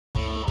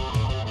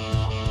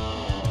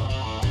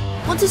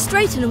Want to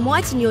straighten and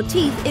whiten your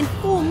teeth in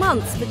 4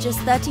 months for just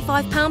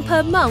 £35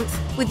 per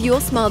month? With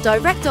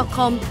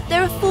YourSmileDirect.com,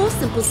 there are 4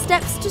 simple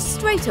steps to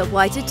straighter,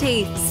 whiter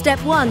teeth. Step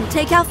 1.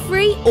 Take our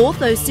free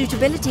ortho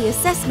suitability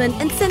assessment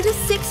and send us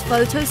 6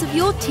 photos of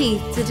your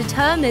teeth to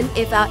determine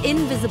if our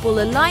invisible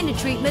aligner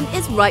treatment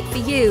is right for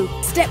you.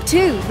 Step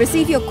 2.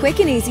 Receive your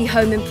quick and easy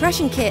home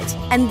impression kit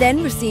and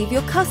then receive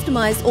your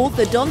customized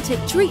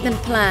orthodontic treatment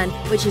plan,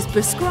 which is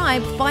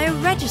prescribed by a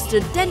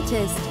registered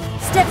dentist.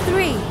 Step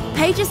 3.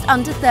 Pay just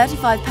under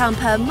 £35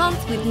 per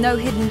month with no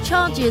hidden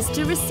charges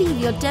to receive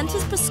your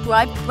dentist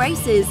prescribed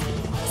braces.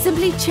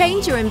 Simply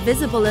change your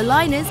invisible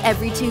aligners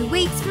every 2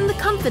 weeks from the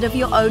comfort of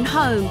your own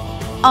home.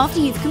 After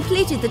you've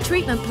completed the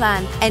treatment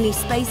plan, any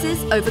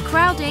spaces,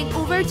 overcrowding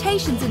or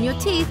rotations in your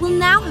teeth will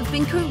now have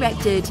been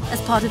corrected.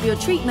 As part of your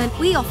treatment,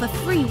 we offer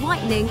free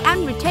whitening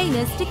and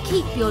retainers to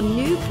keep your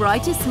new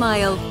brighter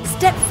smile.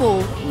 Step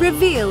 4.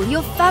 Reveal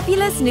your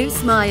fabulous new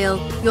smile.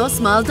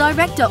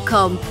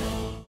 YourSmileDirect.com.